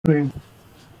Hey,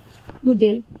 Good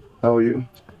day. how are you?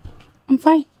 I'm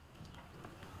fine.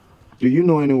 Do you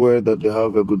know anywhere that they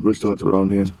have a good restaurant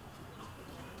around here?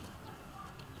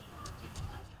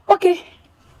 Okay.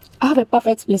 I have a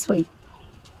perfect place for you.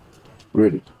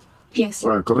 Really? Yes. All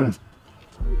right, come in.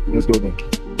 Let's go then.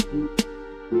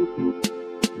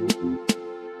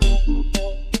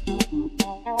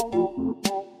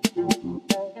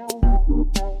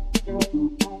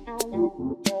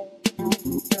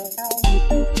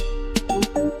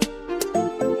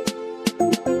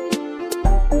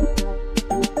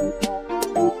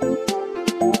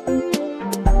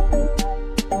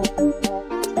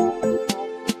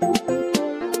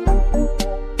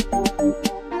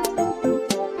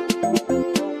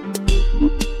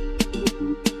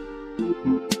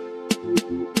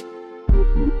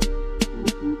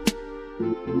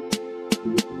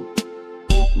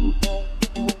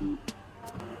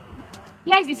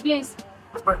 Yes, this place.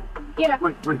 Wait, Yeah.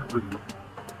 wait.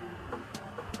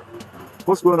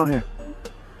 What's going on here?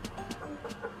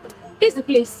 This is the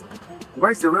place.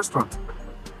 Where's the restaurant?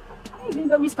 This is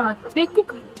the restaurant. They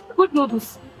cook good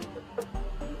noodles.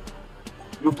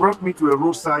 You brought me to a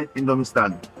roadside Indomie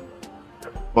stand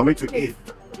for me to eat.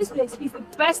 This place is the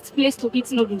best place to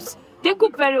eat noodles. They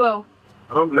cook very well.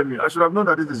 I don't blame you. I should have known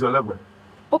that this is your level.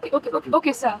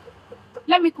 Okay, sir.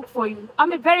 Let me cook for you.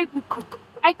 I'm a very good cook.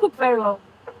 I cook very well.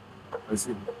 I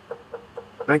see.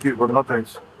 Thank you, but no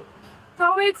thanks.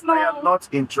 So wait I now. am not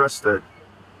interested.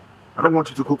 I don't want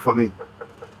you to cook for me.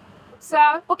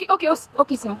 Sir.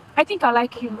 Okay, sir. I think I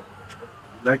like you.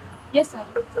 Like, Yes, sir.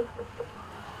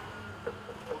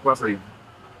 what are you?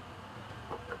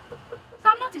 So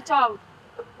I'm not a child.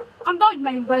 I'm done with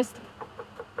my university.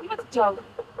 I'm not a child.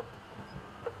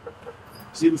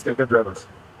 See these Keke drivers?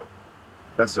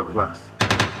 That's your class.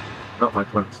 Not my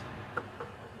class.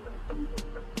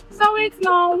 So wait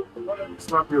now.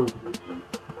 Slap you.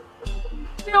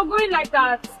 So you're going like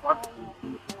that.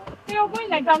 So you're going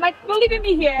like that. Like you're leaving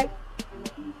me here.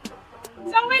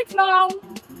 So wait now.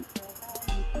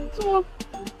 So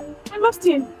I lost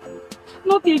him.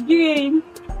 Not again.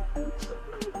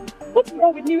 What's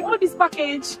wrong with you? All this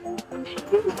package.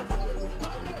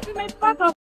 You my partner.